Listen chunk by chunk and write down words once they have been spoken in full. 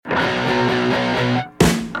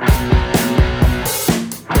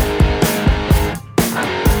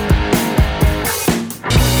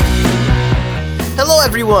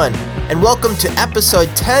everyone, and welcome to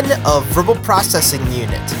episode 10 of Verbal Processing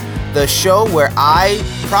Unit, the show where I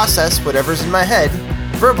process whatever's in my head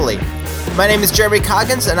verbally. My name is Jeremy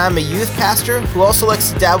Coggins, and I'm a youth pastor who also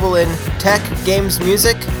likes to dabble in tech, games,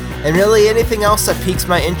 music, and really anything else that piques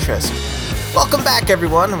my interest. Welcome back,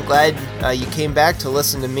 everyone. I'm glad you came back to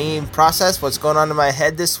listen to me process what's going on in my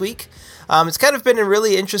head this week. It's kind of been a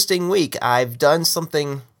really interesting week. I've done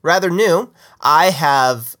something rather new. I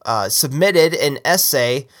have submitted an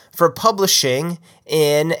essay for publishing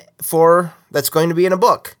that's going to be in a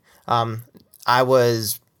book. I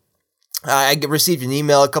received an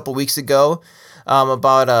email a couple weeks ago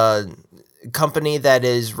about a company that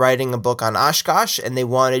is writing a book on Oshkosh, and they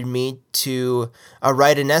wanted me to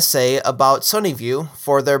write an essay about Sunnyview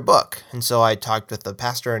for their book. And so I talked with the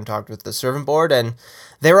pastor and talked with the servant board, and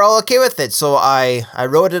they were all okay with it. So I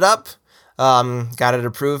wrote it up, got it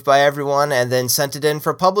approved by everyone, and then sent it in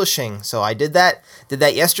for publishing. So I did that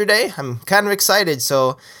yesterday. I'm kind of excited.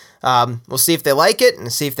 So we'll see if they like it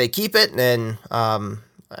and see if they keep it, and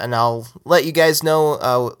I'll let you guys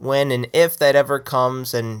know when and if that ever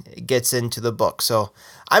comes and gets into the book. So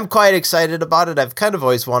I'm quite excited about it. I've kind of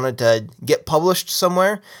always wanted to get published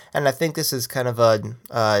somewhere, and I think this is kind of a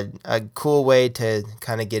cool way to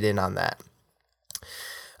kind of get in on that.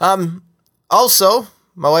 Also,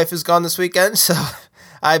 my wife is gone this weekend, so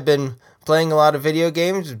I've been playing a lot of video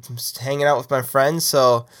games, just hanging out with my friends,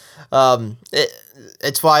 so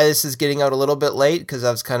it's why this is getting out a little bit late, because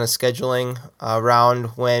I was kind of scheduling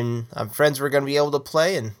around when friends were going to be able to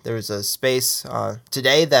play, and there was a space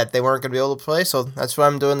today that they weren't going to be able to play, so that's why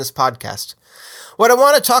I'm doing this podcast. What I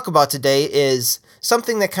want to talk about today is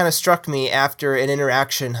something that kind of struck me after an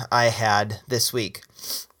interaction I had this week.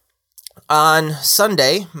 On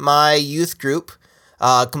Sunday, my youth group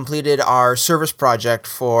completed our service project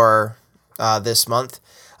for this month.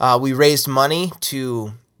 We raised money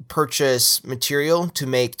to purchase material to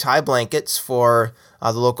make tie blankets for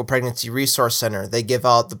the local pregnancy resource center. They give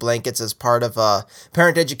out the blankets as part of a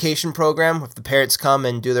parent education program. If the parents come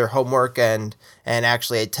and do their homework and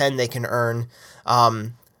actually attend, they can earn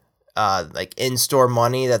like in-store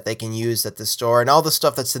money that they can use at the store. And all the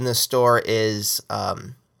stuff that's in the store is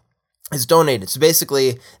donated. So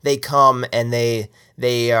basically, they come and they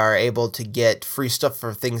are able to get free stuff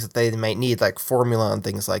for things that they might need, like formula and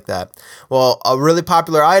things like that. Well, a really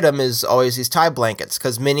popular item is always these tie blankets,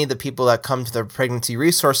 because many of the people that come to the Pregnancy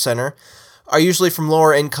Resource Center are usually from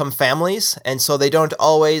lower income families, and so they don't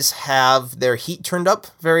always have their heat turned up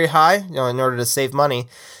very high, in order to save money.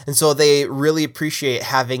 And so they really appreciate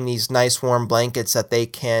having these nice warm blankets that they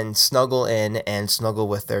can snuggle in and snuggle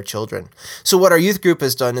with their children. So what our youth group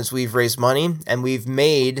has done is we've raised money, and we've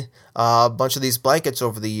made a bunch of these blankets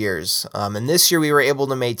over the years. And this year we were able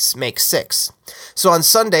to make 6. So on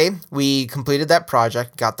Sunday, we completed that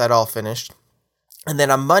project, got that all finished. And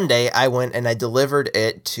then on Monday, I went and I delivered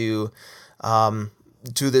it to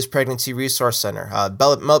this pregnancy resource center.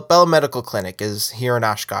 Bella Medical Clinic is here in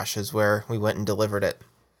Oshkosh, is where we went and delivered it.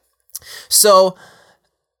 So,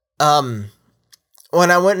 when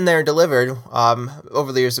I went in there and delivered,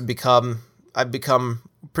 over the years I've become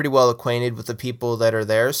pretty well acquainted with the people that are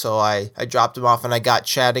there. So I dropped them off, and I got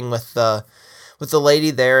chatting with the lady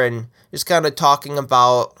there, and just kind of talking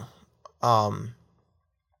about how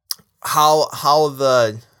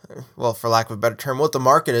for lack of a better term, what the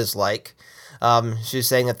market is like. She was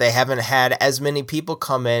saying that they haven't had as many people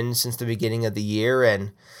come in since the beginning of the year,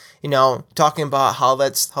 and talking about how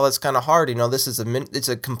that's kind of hard. This is it's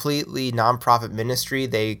a completely nonprofit ministry.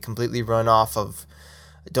 They completely run off of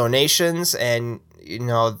donations, and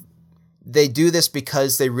they do this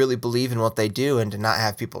because they really believe in what they do, and to not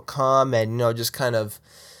have people come and just kind of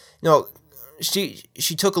she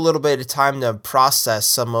took a little bit of time to process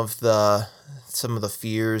some of the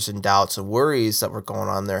fears and doubts and worries that were going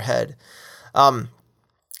on in their head. And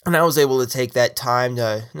I was able to take that time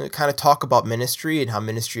to kind of talk about ministry and how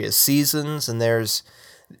ministry has seasons, and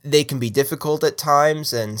they can be difficult at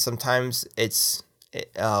times, and sometimes it's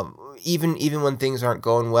even when things aren't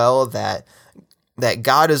going well, that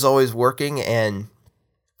God is always working and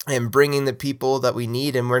bringing the people that we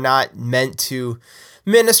need, and we're not meant to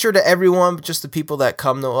minister to everyone, but just the people that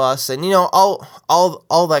come to us, and all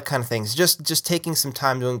that kind of things. Just taking some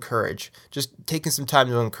time to encourage,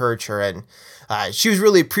 her, and she was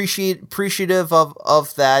really appreciative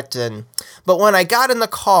of that. But when I got in the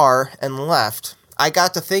car and left, I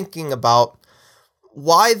got to thinking about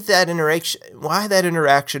why that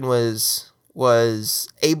interaction was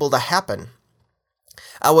able to happen.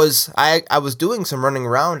 I was doing some running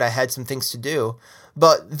around. I had some things to do.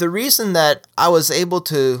 But the reason that I was able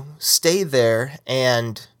to stay there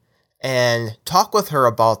and and talk with her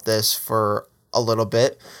about this for a little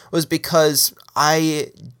bit was because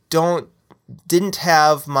I don't didn't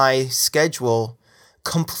have my schedule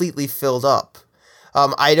completely filled up.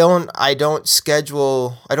 I don't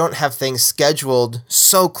have things scheduled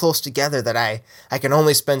so close together that I can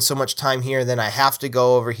only spend so much time here, then I have to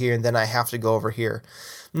go over here, and then I have to go over here.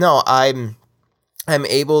 No, I'm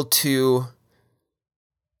able to,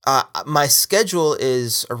 my schedule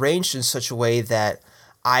is arranged in such a way that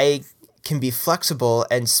I can be flexible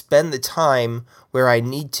and spend the time where I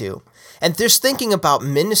need to. And just thinking about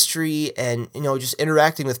ministry and, just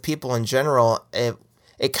interacting with people in general,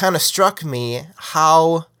 it kind of struck me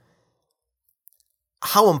how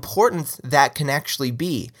important that can actually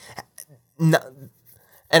be. And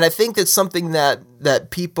I think that's something that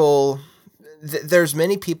people, there's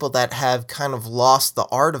many people that have kind of lost the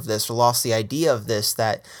art of this or lost the idea of this,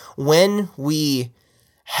 that when we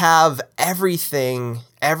have everything,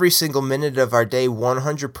 every single minute of our day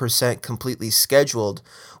 100% completely scheduled,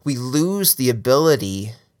 we lose the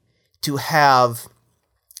ability to have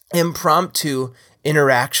impromptu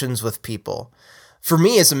interactions with people. For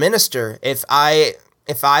me as a minister, if I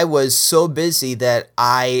was so busy that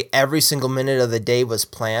every single minute of the day was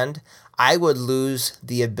planned, I would lose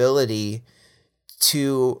the ability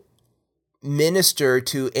to minister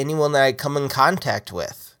to anyone that I come in contact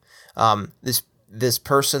with. This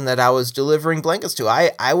person that I was delivering blankets to,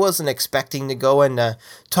 I wasn't expecting to go and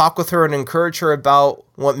talk with her and encourage her about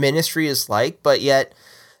what ministry is like, but yet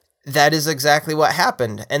that is exactly what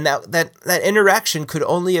happened. And that interaction could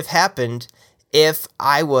only have happened if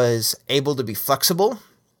I was able to be flexible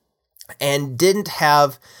and didn't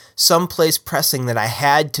have some place pressing that I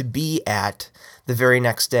had to be at the very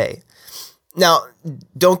next day. Now,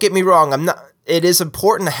 don't get me wrong, it is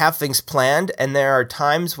important to have things planned, and there are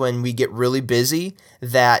times when we get really busy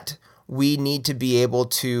that we need to be able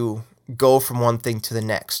to go from one thing to the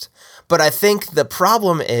next. But I think the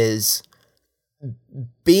problem is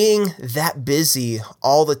being that busy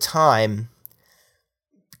all the time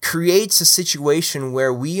creates a situation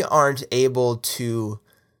where we aren't able to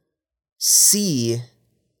see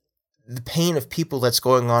the pain of people that's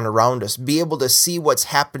going on around us, be able to see what's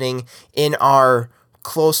happening in our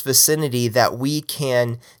close vicinity, that we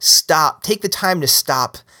can take the time to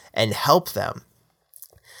stop and help them.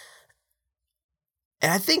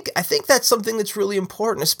 And I think that's something that's really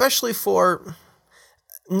important, especially for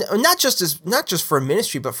not just for a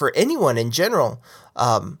ministry, but for anyone in general.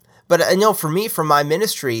 But I know for me, for my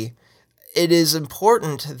ministry, it is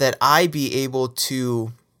important that I be able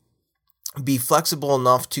to be flexible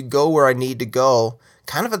enough to go where I need to go,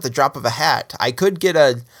 kind of at the drop of a hat. I could get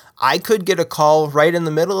a call right in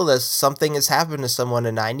the middle of this. Something has happened to someone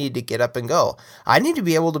and I need to get up and go. I need to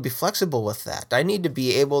be able to be flexible with that. I need to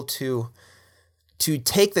be able to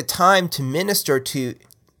take the time to minister to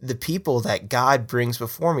the people that God brings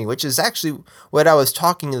before me, which is actually what I was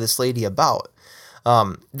talking to this lady about.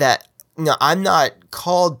 That I'm not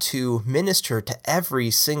called to minister to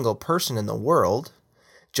every single person in the world,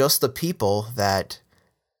 just the people that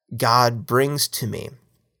God brings to me,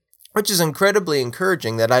 which is incredibly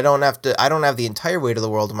encouraging, that I don't have the entire weight of the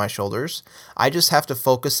world on my shoulders. I just have to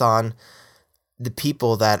focus on the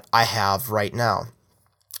people that I have right now.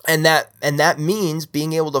 And that means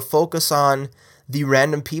being able to focus on the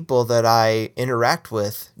random people that I interact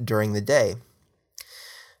with during the day.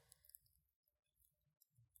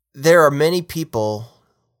 There are many people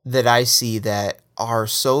that I see that are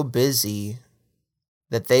so busy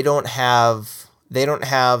that they don't have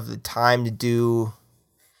the time to do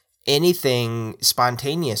anything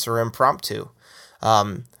spontaneous or impromptu.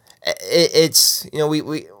 It's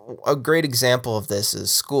we a great example of this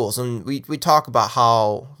is schools, and we talk about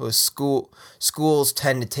how schools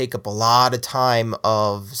tend to take up a lot of time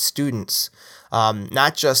of students,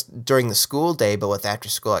 not just during the school day, but with after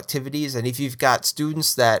school activities. And if you've got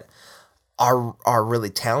students that are really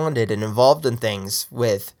talented and involved in things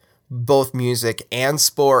with both music and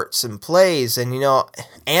sports and plays and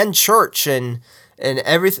and church and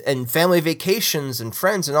everything and family vacations and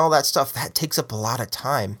friends and all that stuff, that takes up a lot of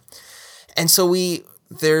time. And so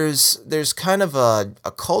there's kind of a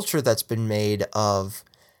culture that's been made of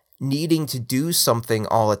needing to do something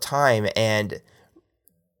all the time, and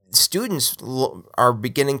students are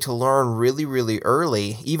beginning to learn really, really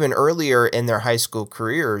early, even earlier in their high school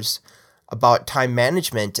careers, about time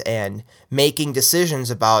management and making decisions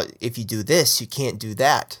about, if you do this, you can't do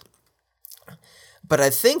that. But I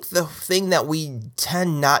think the thing that we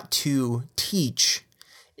tend not to teach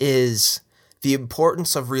is the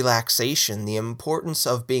importance of relaxation, the importance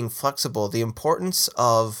of being flexible, the importance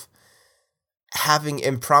of having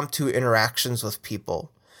impromptu interactions with people.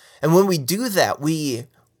 And when we do that,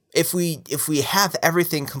 if we have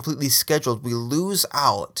everything completely scheduled, we lose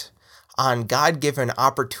out on God-given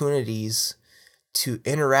opportunities to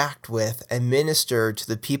interact with and minister to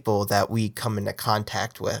the people that we come into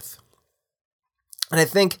contact with. And I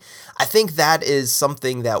think that is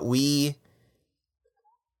something that we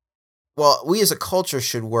as a culture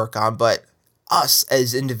should work on, but us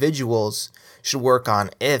as individuals should work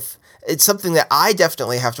on. If it's something that I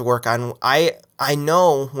definitely have to work on. I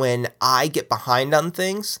know when I get behind on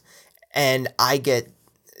things and I get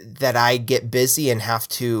busy and have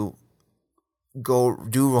to go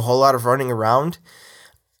do a whole lot of running around,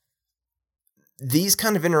 these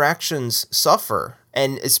kind of interactions suffer.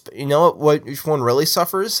 And it's, which one really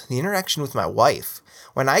suffers? The interaction with my wife.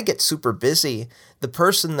 When I get super busy, the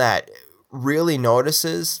person that really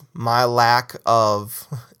notices my lack of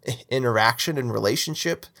interaction and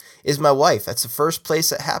relationship is my wife. That's the first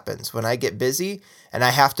place it happens. When I get busy and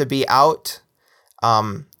I have to be out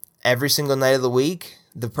every single night of the week,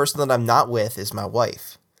 the person that I'm not with is my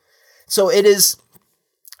wife. So it is,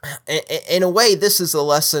 in a way, this is a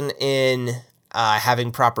lesson in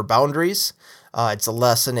having proper boundaries. It's a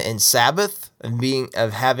lesson in Sabbath and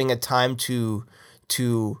having a time to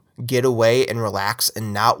get away and relax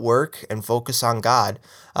and not work and focus on God.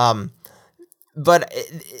 But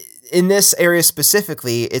in this area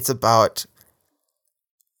specifically, it's about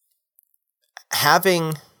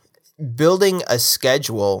building a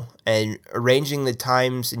schedule and arranging the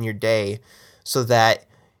times in your day so that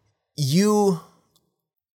your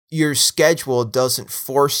schedule doesn't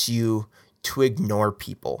force you to ignore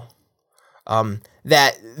people.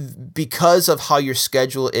 That because of how your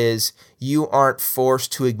schedule is, you aren't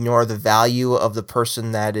forced to ignore the value of the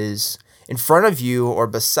person that is in front of you or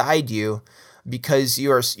beside you, because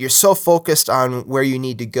you're so focused on where you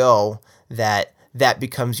need to go that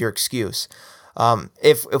becomes your excuse.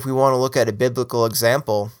 If we want to look at a biblical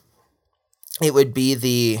example, it'd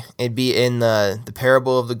be in the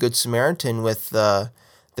parable of the Good Samaritan with the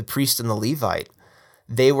priest and the Levite.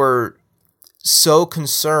 They were so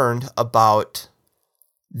concerned about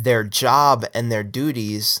their job and their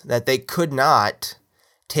duties that they could not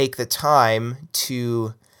take the time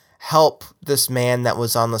to help this man that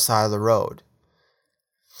was on the side of the road.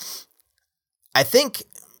 I think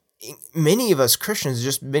many of us Christians,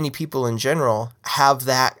 just many people in general, are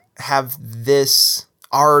the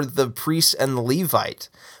priest and the Levite,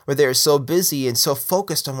 where they're so busy and so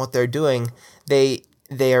focused on what they're doing, they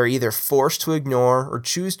are either forced to ignore or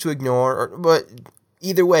choose to ignore, but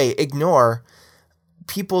either way, ignore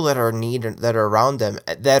people that are in need, that are around them,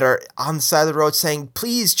 that are on the side of the road saying,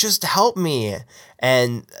 please just help me.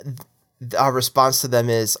 And our response to them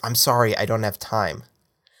is, I'm sorry, I don't have time.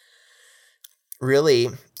 Really,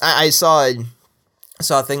 I saw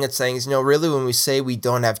a thing that's saying, really when we say we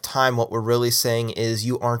don't have time, what we're really saying is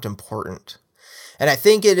you aren't important. And I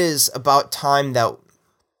think it is about time that,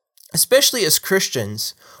 especially as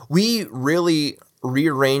Christians, we really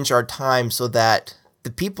rearrange our time so that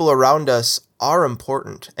the people around us are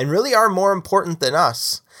important and really are more important than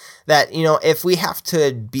us. That, if we have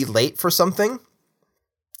to be late for something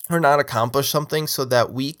or not accomplish something so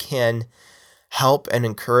that we can help and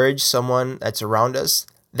encourage someone that's around us,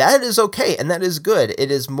 that is okay and that is good. It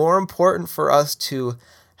is more important for us to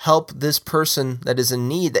help this person that is in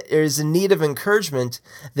need of encouragement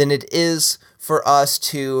than it is for us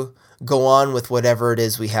to go on with whatever it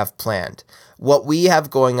is we have planned. What we have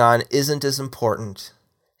going on isn't as important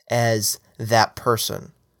as that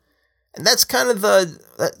person. And that's kind of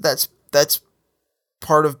that's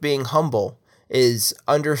part of being humble, is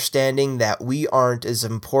understanding that we aren't as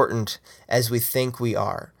important as we think we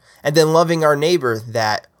are. And then loving our neighbor,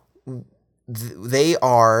 that we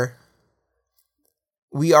are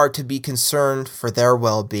to be concerned for their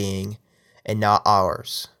well-being and not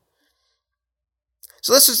ours.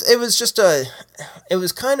 So it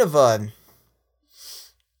was kind of a,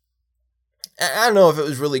 I don't know if it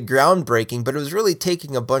was really groundbreaking, but it was really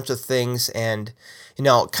taking a bunch of things and,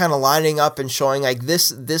 kind of lining up and showing like this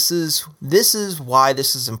is why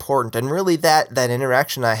this is important. And really that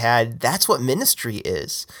interaction I had, that's what ministry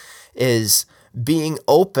is being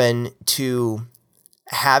open to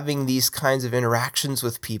having these kinds of interactions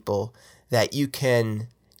with people, that you can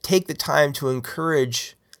take the time to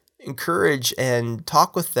encourage and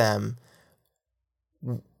talk with them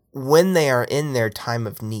when they are in their time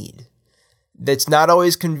of need. That's not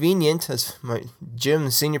always convenient, as Jim,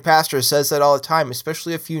 the senior pastor, says that all the time,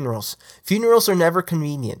 especially at funerals. Funerals are never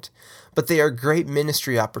convenient, but they are great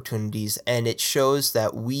ministry opportunities, and it shows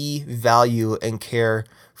that we value and care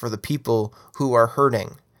for the people who are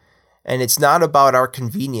hurting. And it's not about our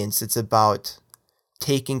convenience, it's about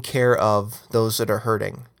taking care of those that are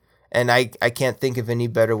hurting. And I can't think of any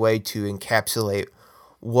better way to encapsulate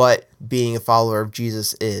what being a follower of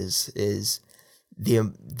Jesus is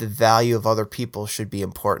the value of other people should be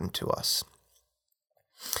important to us.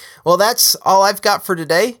 Well, that's all I've got for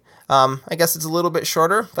today. I guess it's a little bit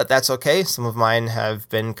shorter, but that's okay. Some of mine have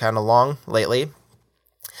been kind of long lately.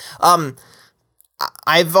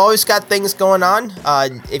 I've always got things going on.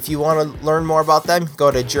 If you want to learn more about them,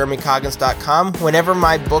 go to jeremycoggins.com. Whenever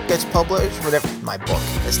my book gets published,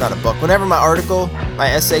 it's not a book. Whenever my article,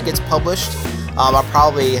 my essay gets published, I'll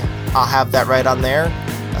have that right on there.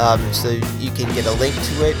 So you can get a link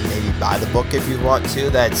to it, maybe buy the book if you want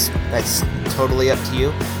to. That's totally up to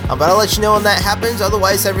you. But I'll let you know when that happens.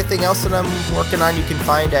 Otherwise, everything else that I'm working on you can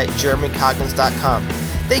find at jeremycoggins.com.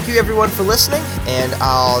 Thank you everyone for listening, and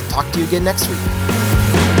I'll talk to you again next week.